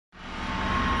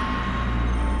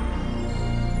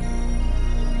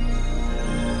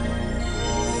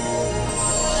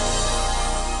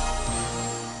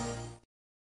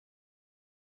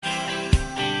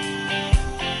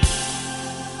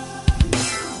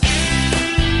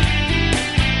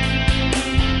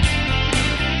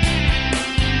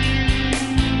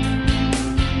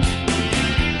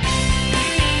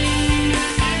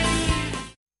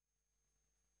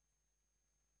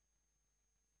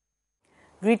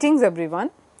Greetings everyone.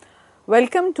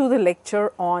 Welcome to the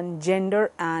lecture on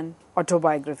Gender and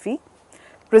Autobiography.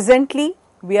 Presently,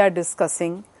 we are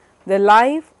discussing the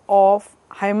life of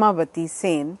Haimavati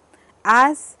Sen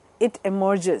as it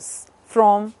emerges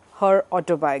from her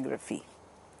autobiography.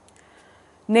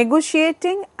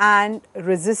 Negotiating and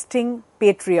resisting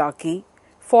patriarchy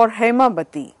for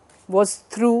Haimavati was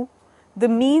through the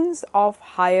means of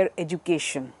higher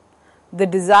education, the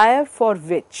desire for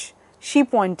which, she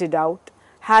pointed out,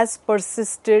 has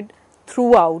persisted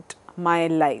throughout my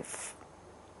life.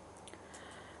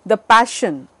 The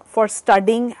passion for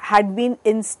studying had been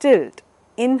instilled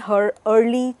in her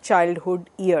early childhood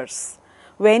years,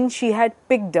 when she had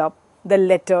picked up the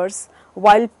letters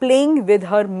while playing with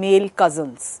her male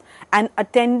cousins and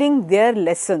attending their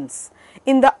lessons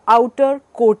in the outer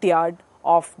courtyard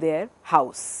of their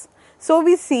house. So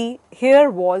we see here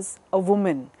was a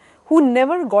woman who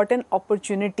never got an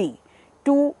opportunity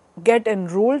to get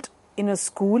enrolled in a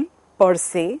school per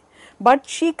se, but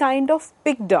she kind of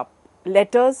picked up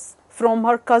letters from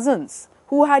her cousins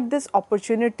who had this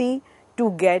opportunity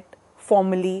to get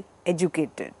formally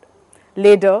educated.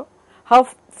 Later, her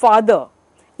father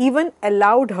even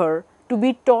allowed her to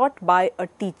be taught by a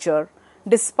teacher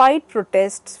despite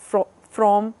protests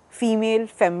from female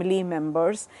family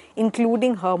members,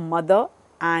 including her mother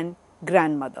and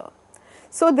grandmother.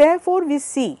 So therefore, we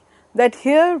see that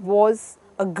here was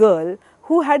a girl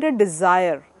who had a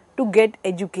desire to get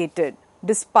educated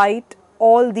despite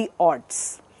all the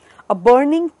odds. A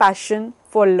burning passion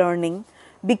for learning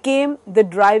became the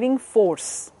driving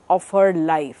force of her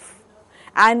life,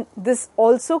 and this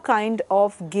also kind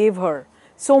of gave her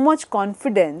so much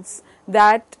confidence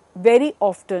that very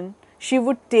often she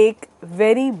would take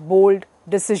very bold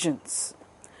decisions.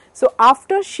 So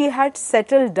after she had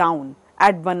settled down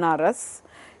at Banaras,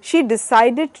 she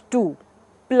decided to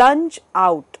plunge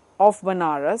out of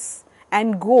Banaras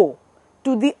and go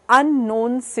to the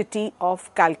unknown city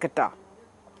of Calcutta,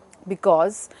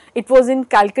 because it was in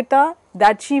Calcutta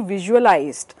that she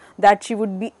visualized that she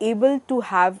would be able to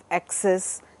have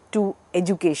access to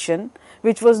education,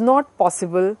 which was not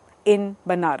possible in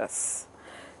Banaras.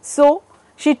 So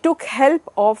she took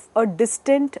help of a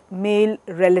distant male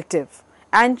relative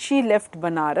and she left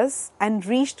Banaras and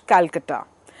reached Calcutta,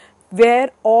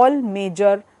 where all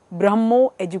major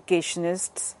Brahmo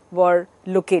educationists were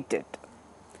located.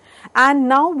 And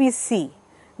now we see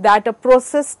that a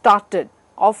process started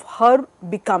of her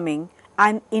becoming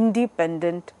an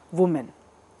independent woman.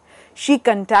 She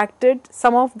contacted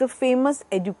some of the famous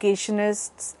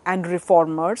educationists and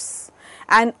reformers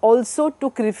and also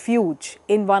took refuge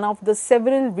in one of the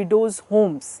several widows'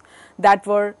 homes that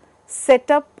were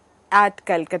set up at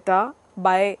Calcutta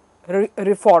by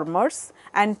reformers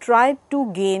and tried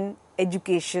to gain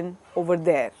education over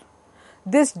there.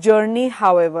 This journey,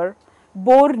 however,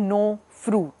 bore no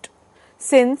fruit,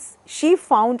 since she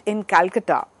found in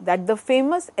Calcutta that the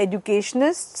famous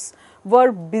educationists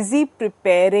were busy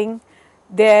preparing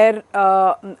to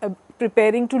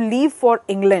leave for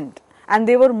England, and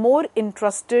they were more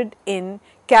interested in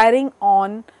carrying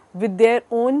on with their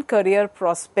own career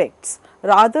prospects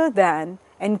rather than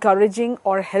encouraging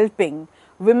or helping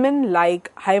women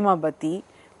like Haimavati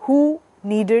who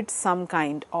needed some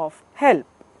kind of help.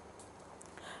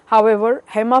 However,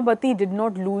 Haimavati did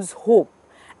not lose hope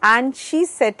and she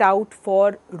set out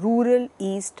for rural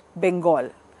East Bengal,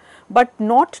 but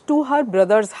not to her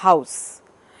brother's house.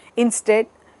 Instead,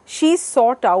 she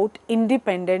sought out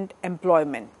independent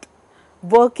employment,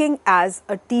 working as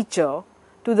a teacher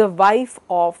to the wife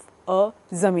of a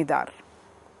zamindar.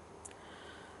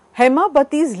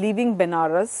 Haimavati's leaving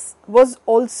Benares was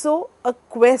also a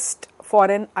quest for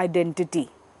an identity,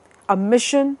 a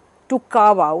mission to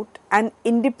carve out an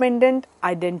independent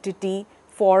identity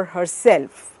for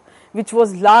herself, which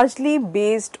was largely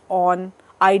based on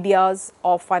ideas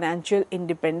of financial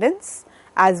independence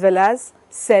as well as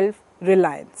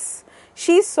self-reliance.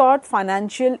 She sought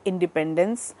financial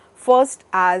independence first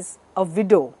as a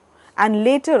widow and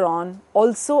later on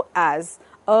also as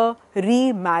a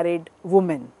remarried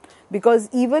woman, because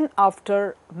even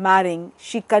after marrying,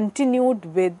 she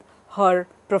continued with her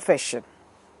profession.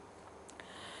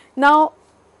 Now,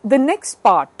 the next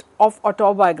part of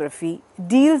autobiography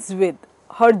deals with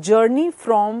her journey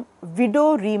from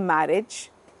widow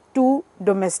remarriage to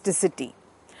domesticity.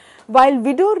 While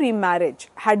widow remarriage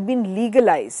had been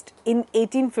legalized in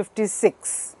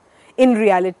 1856, in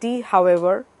reality,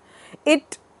 however,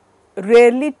 it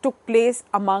rarely took place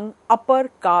among upper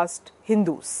caste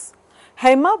Hindus.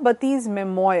 Haimavati's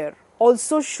memoir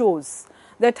also shows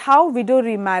that how widow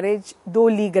remarriage, though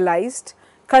legalized,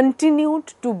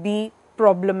 continued to be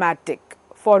problematic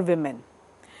for women.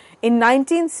 In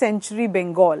 19th century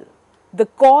Bengal, the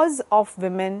cause of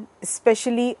women,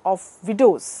 especially of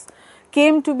widows,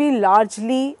 came to be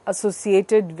largely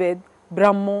associated with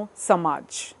Brahmo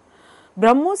Samaj.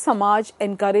 Brahmo Samaj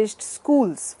encouraged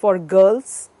schools for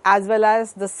girls as well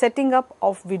as the setting up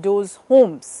of widows'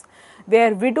 homes,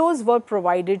 where widows were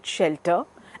provided shelter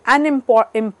and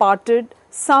imparted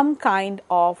some kind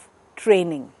of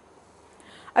training.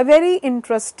 A very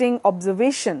interesting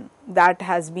observation that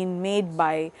has been made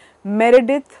by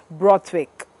Meredith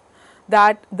Brothwick,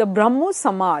 that the Brahmo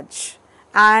Samaj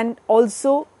and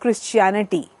also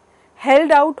Christianity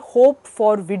held out hope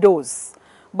for widows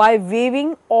by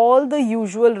waiving all the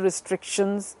usual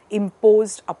restrictions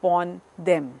imposed upon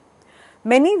them.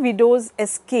 Many widows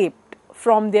escaped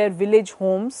from their village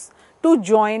homes to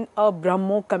join a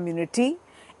Brahmo community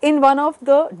in one of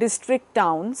the district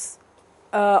towns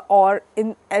or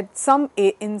in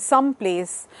some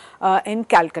place in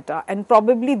Calcutta, and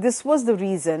probably this was the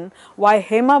reason why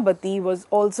Hemabati was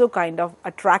also kind of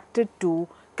attracted to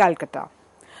Calcutta.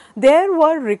 There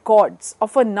were records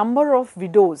of a number of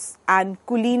widows and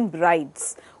Kuleen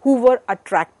brides who were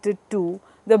attracted to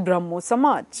the Brahmo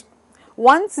Samaj.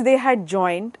 Once they had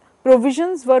joined,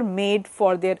 provisions were made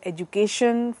for their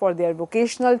education, for their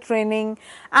vocational training,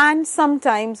 and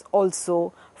sometimes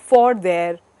also for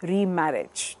their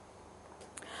remarriage.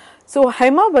 So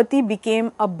Hemabati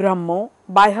became a Brahmo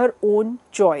by her own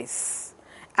choice,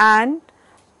 and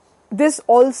this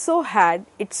also had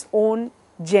its own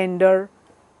gender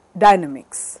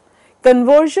dynamics.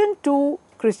 Conversion to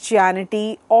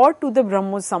Christianity or to the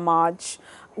Brahmo Samaj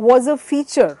was a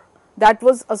feature that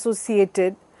was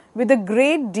associated with a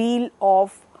great deal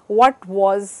of what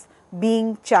was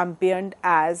being championed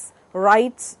as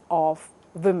rights of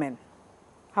women.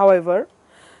 However,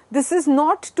 this is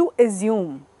not to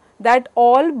assume that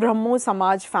all Brahmo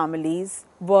Samaj families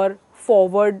were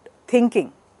forward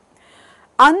thinking.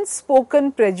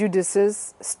 Unspoken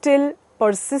prejudices still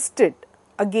persisted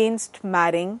against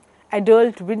marrying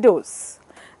adult widows,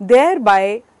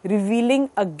 thereby revealing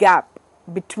a gap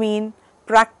between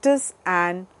practice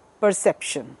and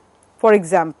perception. For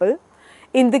example,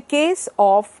 in the case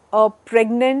of a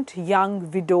pregnant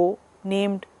young widow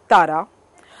named Tara,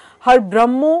 her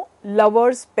Brahmo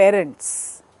lover's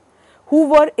parents, who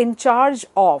were in charge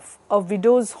of a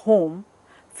widow's home,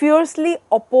 fiercely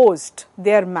opposed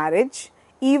their marriage,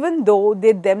 even though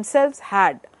they themselves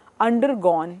had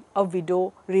undergone a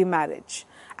widow remarriage.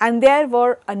 And there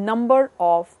were a number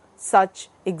of such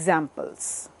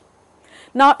examples.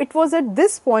 Now, it was at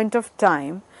this point of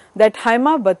time that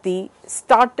Hemabati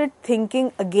started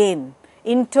thinking again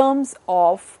in terms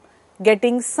of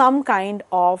getting some kind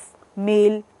of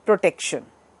male protection.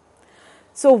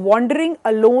 So, wandering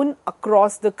alone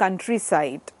across the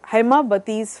countryside,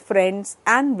 Hemabati's friends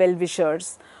and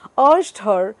well-wishers urged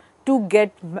her to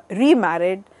get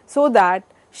remarried so that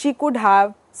she could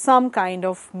have some kind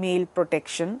of male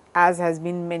protection, as has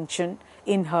been mentioned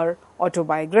in her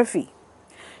autobiography.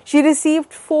 She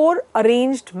received 4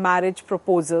 arranged marriage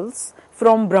proposals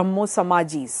from Brahmo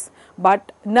Samajis,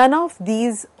 but none of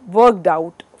these worked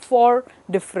out for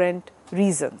different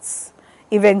reasons.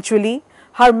 Eventually,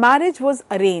 her marriage was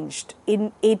arranged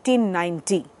in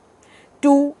 1890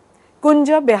 to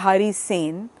Kunja Behari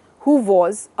Sen, who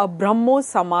was a Brahmo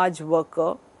Samaj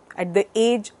worker at the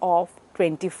age of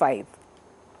 25.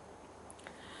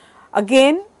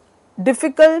 Again,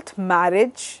 difficult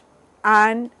marriage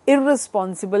and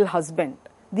irresponsible husband.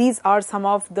 These are some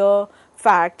of the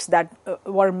facts that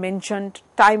were mentioned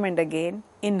time and again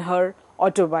in her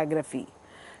autobiography.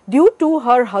 Due to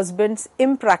her husband's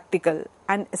impractical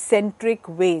and eccentric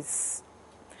ways,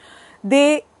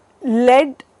 they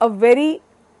led a very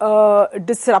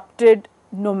disrupted,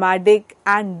 nomadic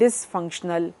and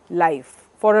dysfunctional life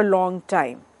for a long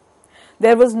time.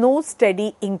 There was no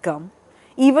steady income.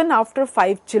 Even after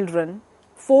 5 children,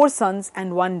 4 sons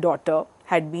and 1 daughter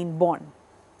had been born.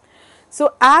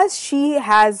 So, as she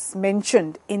has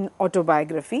mentioned in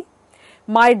autobiography,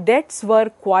 my debts were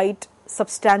quite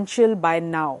substantial by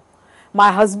now.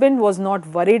 My husband was not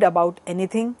worried about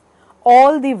anything.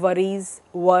 All the worries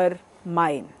were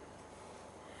mine.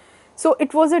 So,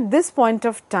 it was at this point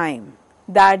of time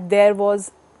that there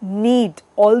was need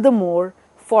all the more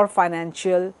for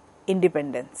financial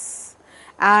independence.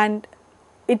 And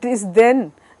it is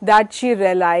then that she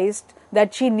realized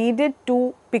that she needed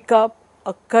to pick up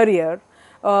a career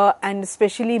and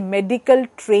especially medical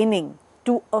training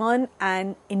to earn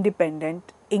an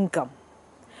independent income.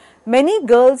 Many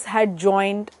girls had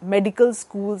joined medical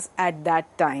schools at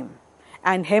that time,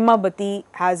 and Hemabati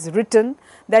has written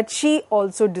that she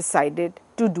also decided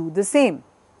to do the same.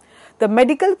 The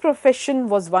medical profession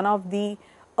was one of the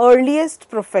earliest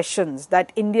professions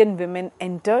that Indian women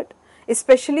entered,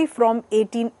 especially from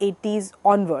 1880s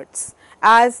onwards,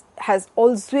 as has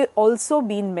also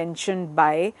been mentioned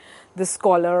by the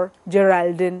scholar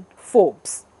Geraldine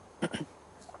Forbes.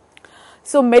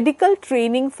 So, medical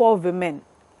training for women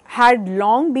had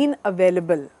long been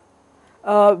available.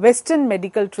 Western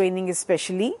medical training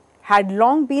especially had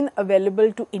long been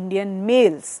available to Indian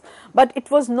males, but it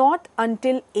was not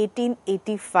until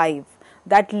 1885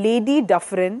 that Lady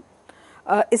Dufferin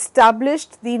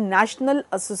established the National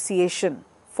Association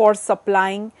for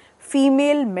Supplying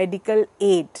Female Medical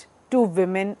Aid to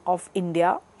Women of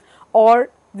India,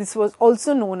 or this was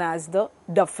also known as the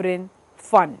Dufferin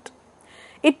Fund.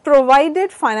 It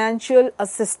provided financial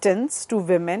assistance to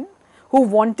women who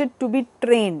wanted to be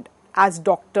trained as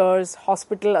doctors,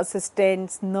 hospital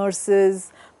assistants,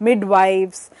 nurses,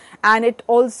 midwives, and it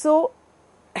also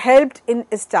helped in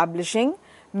establishing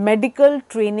medical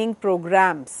training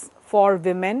programs for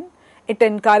women. It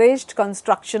encouraged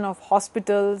construction of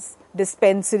hospitals,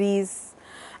 dispensaries,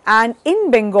 and in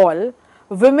Bengal,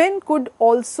 women could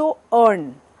also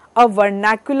earn a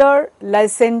vernacular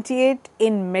licentiate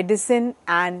in medicine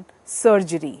and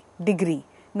surgery degree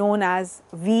known as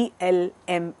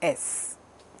VLMS.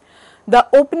 The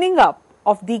opening up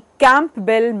of the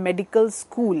Campbell Medical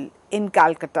School in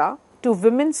Calcutta to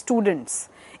women students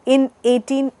in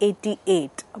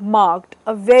 1888 marked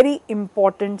a very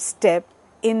important step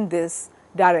in this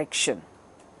direction.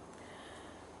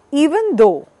 Even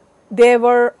though there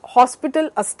were hospital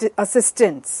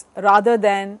assistants rather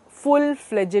than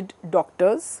full-fledged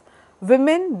doctors,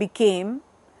 women became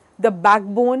the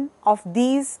backbone of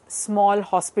these small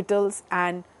hospitals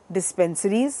and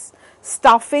dispensaries,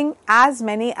 staffing as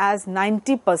many as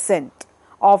 90%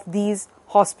 of these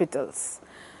hospitals.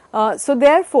 So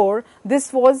therefore,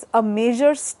 this was a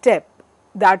major step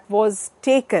that was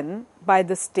taken by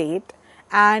the state,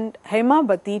 and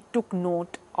Hemabati took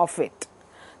note of it.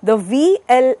 The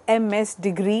VLMS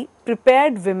degree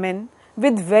prepared women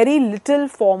with very little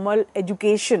formal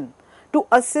education to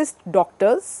assist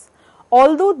doctors.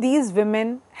 Although these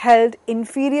women held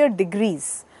inferior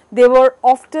degrees, they were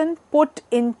often put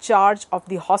in charge of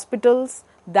the hospitals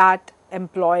that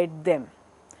employed them.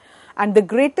 And the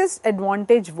greatest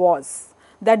advantage was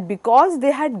that because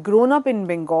they had grown up in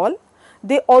Bengal,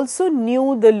 they also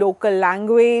knew the local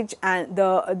language, and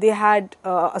they had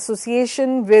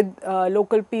association with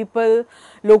local people,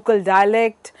 local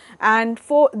dialect, and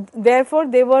therefore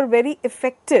they were very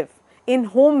effective in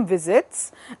home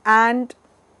visits and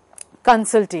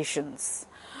consultations.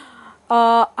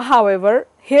 However,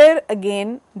 here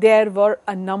again there were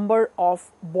a number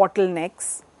of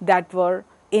bottlenecks that were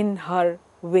in her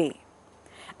way,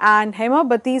 and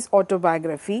Hemabati's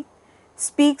autobiography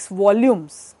speaks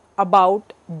volumes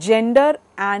about gender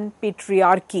and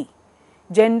patriarchy,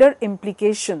 gender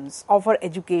implications of her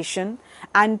education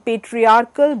and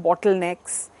patriarchal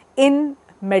bottlenecks in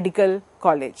medical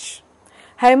college.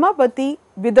 Hemabati,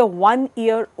 with a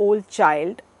 1-year-old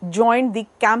child, joined the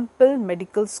Campbell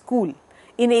Medical School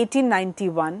in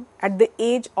 1891 at the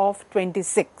age of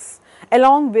 26,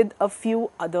 along with a few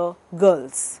other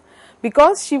girls.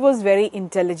 Because she was very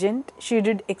intelligent, she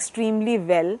did extremely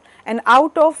well, and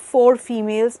out of 4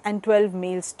 females and 12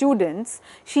 male students,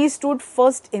 she stood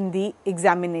first in the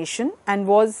examination and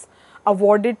was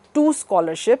awarded 2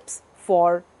 scholarships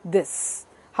for this.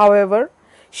 However,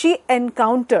 she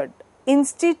encountered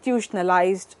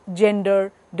institutionalized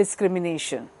gender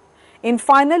discrimination. In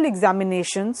final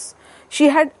examinations, she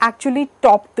had actually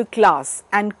topped the class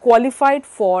and qualified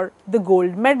for the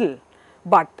gold medal.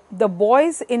 But the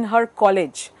boys in her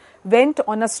college went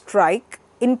on a strike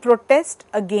in protest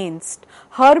against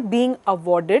her being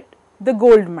awarded the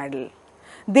gold medal.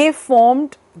 They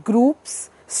formed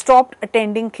groups, stopped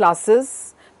attending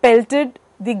classes, pelted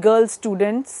the girl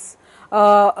students'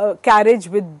 carriage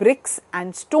with bricks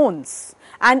and stones,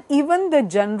 and even the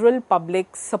general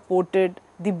public supported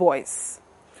the boys.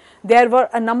 There were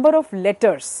a number of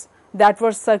letters that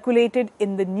were circulated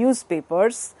in the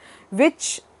newspapers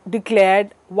which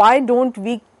declared, "Why don't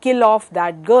we kill off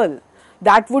that girl?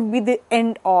 That would be the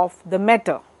end of the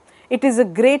matter. It is a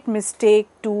great mistake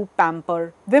to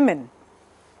pamper women."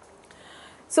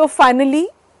 So finally,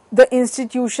 the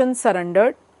institution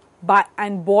surrendered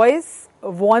and boys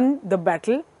won the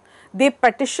battle. They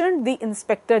petitioned the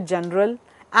Inspector General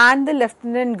and the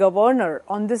Lieutenant Governor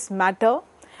on this matter,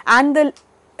 and the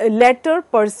letter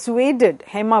persuaded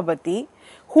Hemabati,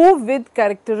 who with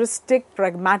characteristic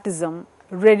pragmatism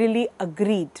readily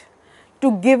agreed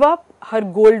to give up her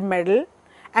gold medal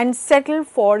and settle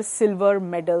for silver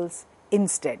medals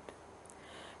instead.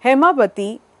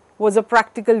 Hemabati was a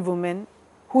practical woman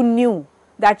who knew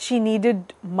that she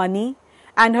needed money,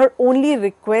 and her only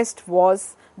request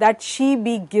was that she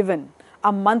be given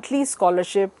a monthly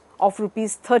scholarship of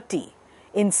rupees 30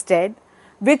 instead,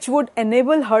 which would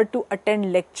enable her to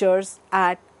attend lectures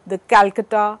at the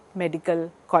Calcutta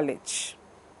Medical College.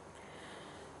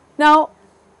 Now,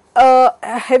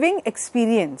 having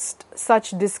experienced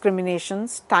such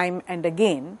discriminations time and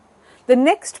again, the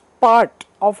next part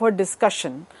of her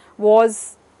discussion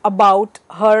was about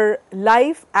her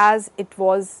life as it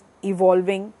was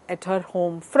evolving at her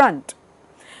home front.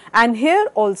 And here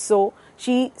also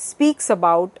she speaks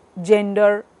about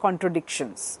gender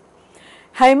contradictions.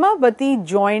 Hemabati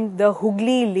joined the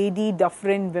Hooghly Lady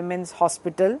Dufferin Women's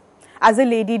Hospital as a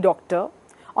lady doctor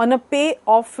on a pay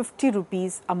of 50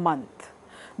 rupees a month.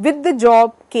 With the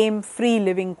job came free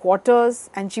living quarters,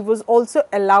 and she was also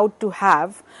allowed to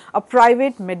have a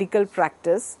private medical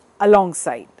practice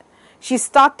alongside. She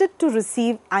started to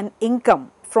receive an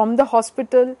income from the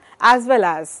hospital as well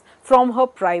as from her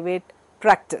private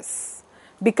practice,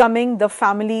 becoming the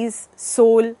family's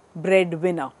sole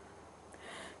breadwinner.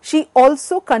 She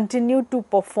also continued to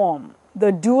perform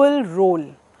the dual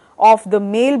role of the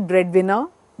male breadwinner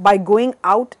by going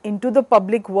out into the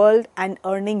public world and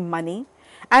earning money,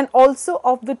 and also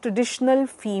of the traditional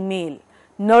female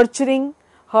nurturing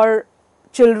her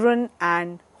children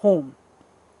and home.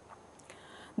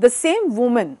 The same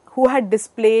woman who had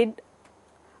displayed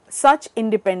such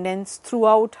independence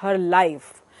throughout her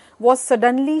life was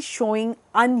suddenly showing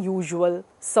unusual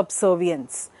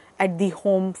subservience at the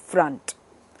home front.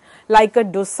 Like a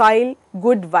docile,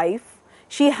 good wife,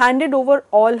 she handed over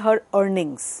all her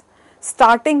earnings,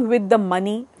 starting with the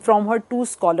money from her 2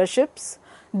 scholarships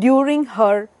during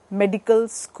her medical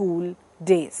school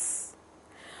days.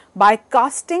 By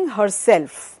casting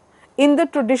herself in the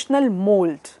traditional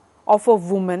mold of a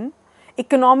woman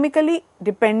economically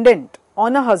dependent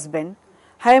on a husband,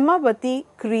 Hemabati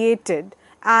created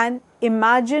an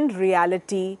imagined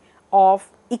reality of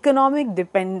economic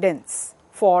dependence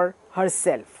for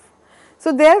herself.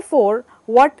 So therefore,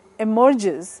 what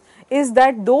emerges is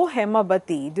that though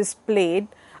Hemabati displayed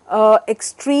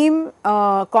extreme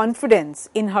confidence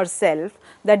in herself,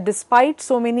 that despite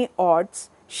so many odds,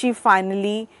 she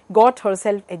finally got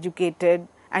herself educated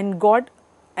and got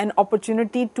an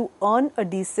opportunity to earn a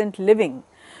decent living.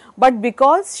 But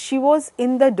because she was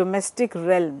in the domestic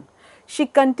realm, she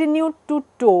continued to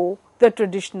toe the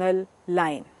traditional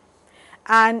line.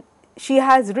 And she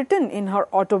has written in her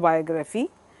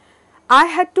autobiography, "I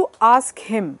had to ask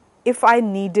him if I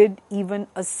needed even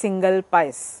a single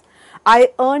pice.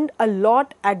 I earned a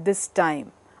lot at this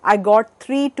time. I got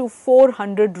 300 to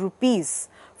 400 rupees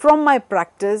from my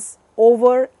practice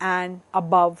over and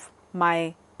above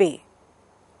my pay."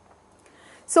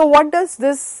 So what does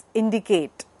this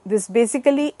indicate? This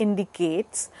basically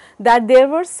indicates that there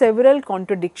were several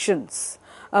contradictions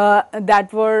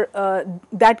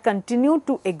that continued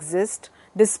to exist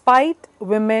despite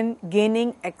women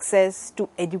gaining access to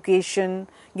education,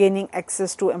 gaining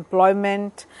access to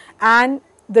employment, and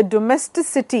the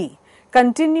domesticity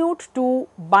continued to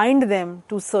bind them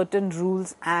to certain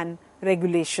rules and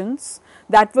regulations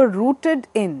that were rooted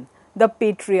in the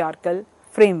patriarchal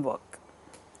framework.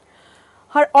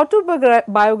 Her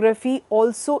autobiography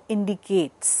also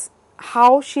indicates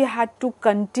how she had to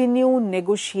continue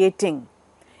negotiating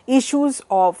issues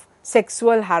of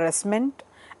sexual harassment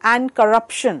and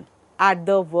corruption at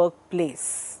the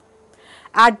workplace.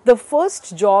 At the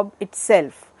first job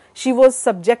itself, she was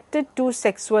subjected to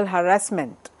sexual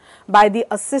harassment by the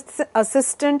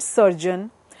assistant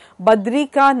surgeon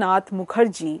Badrika Nath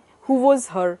Mukherjee, who was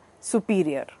her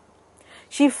superior.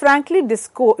 She frankly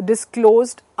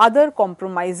disclosed other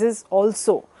compromises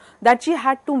also that she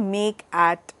had to make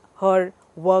at her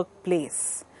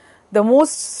workplace. The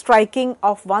most striking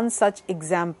of one such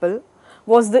example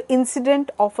was the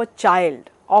incident of a child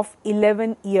of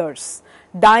 11 years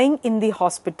dying in the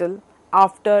hospital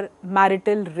after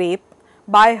marital rape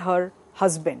by her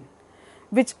husband,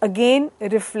 which again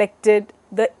reflected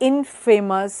the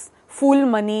infamous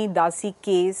Fulmani Dasi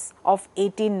case of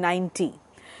 1890,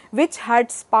 which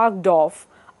had sparked off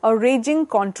a raging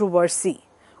controversy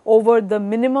over the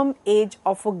minimum age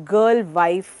of a girl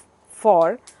wife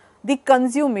for the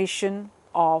consummation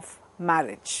of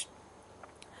marriage.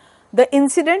 The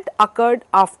incident occurred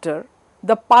after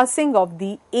the passing of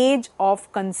the Age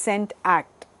of Consent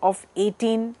Act of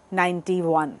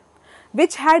 1891,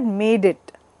 which had made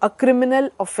it a criminal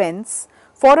offence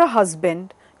for a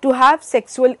husband to have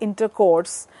sexual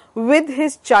intercourse with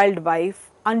his child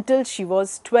wife until she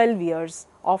was 12 years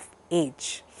of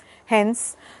age.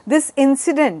 Hence, this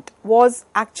incident was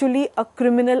actually a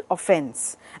criminal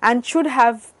offence and should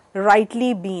have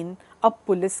rightly been a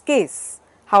police case.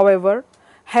 However,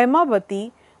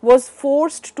 Hemabati was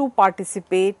forced to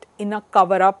participate in a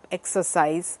cover-up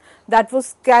exercise that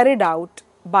was carried out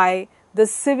by the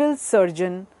civil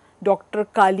surgeon Dr.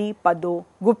 Kali Pado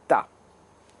Gupta.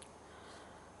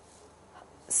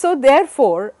 So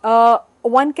therefore,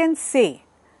 one can say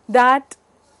that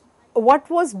what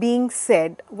was being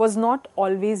said was not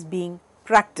always being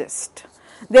practiced.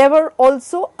 There were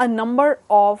also a number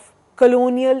of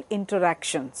colonial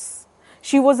interactions.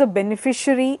 She was a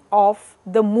beneficiary of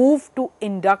the move to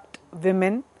induct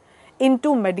women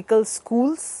into medical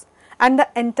schools and the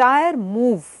entire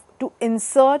move to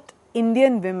insert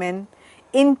Indian women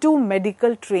into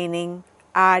medical training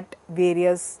at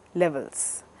various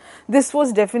levels. This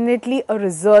was definitely a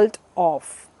result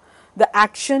of the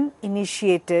action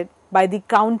initiated by the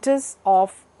Countess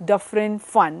of Dufferin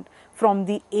Fund from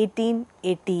the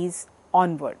 1880s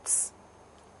onwards.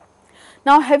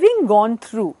 Now, having gone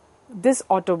through this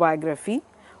autobiography,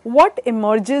 what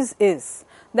emerges is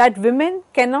that women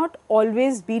cannot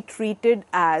always be treated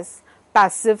as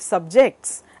passive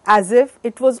subjects, as if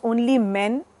it was only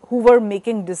men who were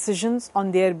making decisions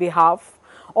on their behalf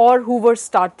or who were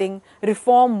starting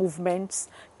reform movements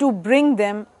to bring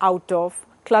them out of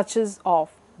clutches of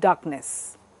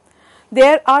darkness.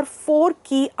 There are 4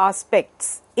 key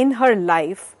aspects in her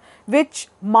life which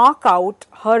mark out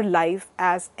her life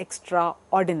as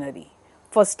extraordinary.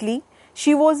 Firstly,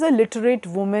 she was a literate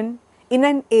woman in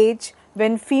an age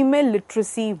when female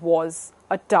literacy was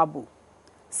a taboo.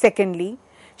 Secondly,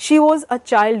 she was a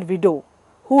child widow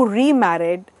who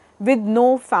remarried with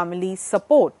no family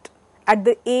support at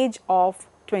the age of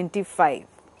 25.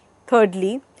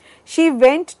 Thirdly, she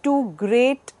went through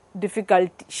great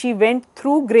difficulties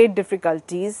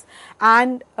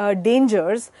and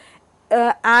dangers,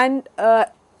 and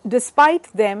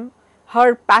despite them,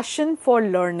 her passion for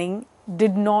learning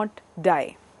did not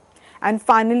die. And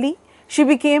finally, she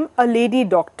became a lady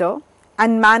doctor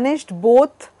and managed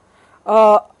both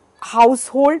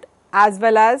household as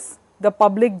well as the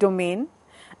public domain.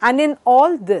 And in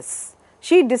all this,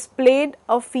 she displayed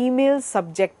a female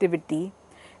subjectivity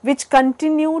which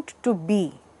continued to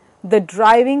be the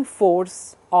driving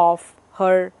force of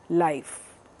her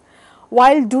life.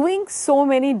 While performing so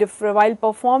many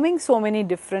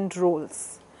different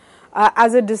roles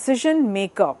as a decision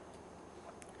maker,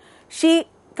 she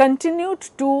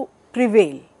continued to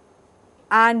prevail,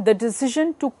 and the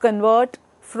decision to convert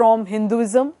from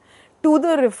Hinduism to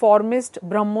the reformist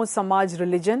Brahmo Samaj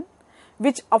religion,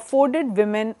 which afforded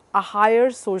women a higher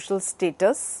social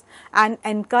status and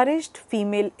encouraged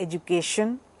female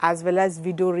education as well as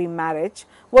widow remarriage,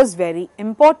 was very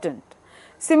important.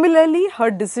 Similarly,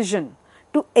 her decision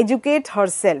to educate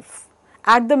herself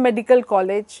at the medical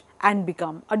college and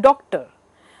become a doctor.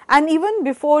 And even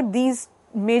before these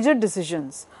major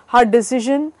decisions, her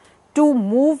decision to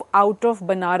move out of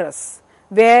Banaras,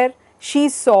 where she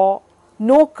saw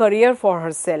no career for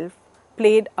herself,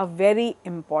 played a very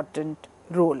important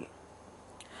role.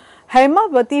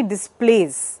 Hemabati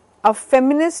displays a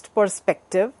feminist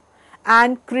perspective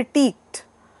and critiqued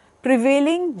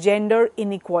prevailing gender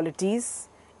inequalities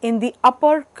in the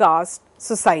upper caste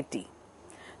society,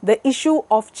 the issue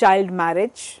of child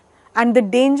marriage and the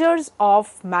dangers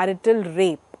of marital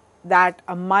rape that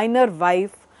a minor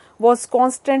wife was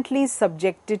constantly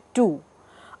subjected to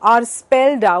are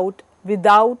spelled out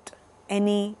without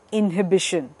any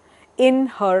inhibition in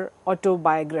her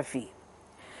autobiography.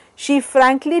 She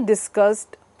frankly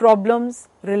discussed problems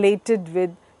related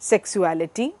with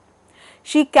sexuality.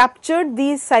 She captured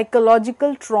these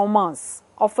psychological traumas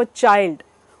of a child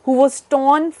who was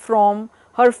torn from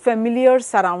her familiar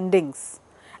surroundings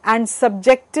and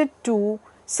subjected to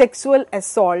sexual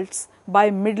assaults by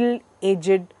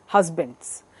middle-aged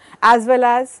husbands, as well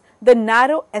as the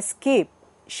narrow escape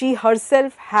she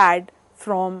herself had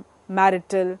from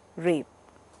marital rape.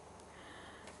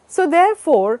 So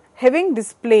therefore, having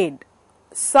displayed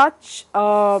such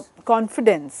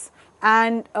confidence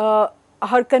and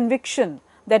her conviction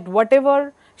that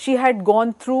whatever she had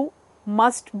gone through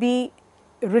must be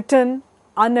written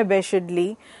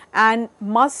unabashedly and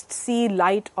must see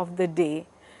light of the day,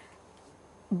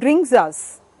 brings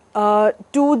us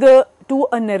to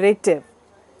a narrative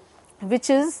which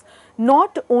is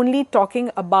not only talking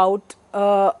about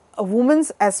a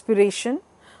woman's aspiration,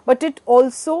 but it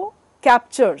also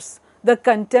captures the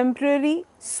contemporary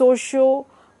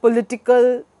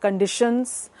socio-political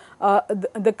conditions,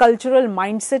 the cultural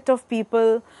mindset of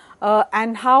people,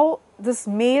 and how this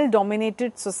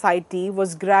male-dominated society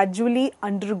was gradually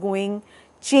undergoing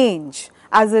change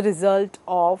as a result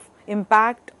of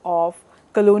impact of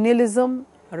colonialism,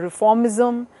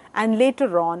 reformism, and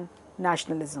later on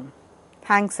nationalism.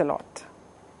 Thanks a lot.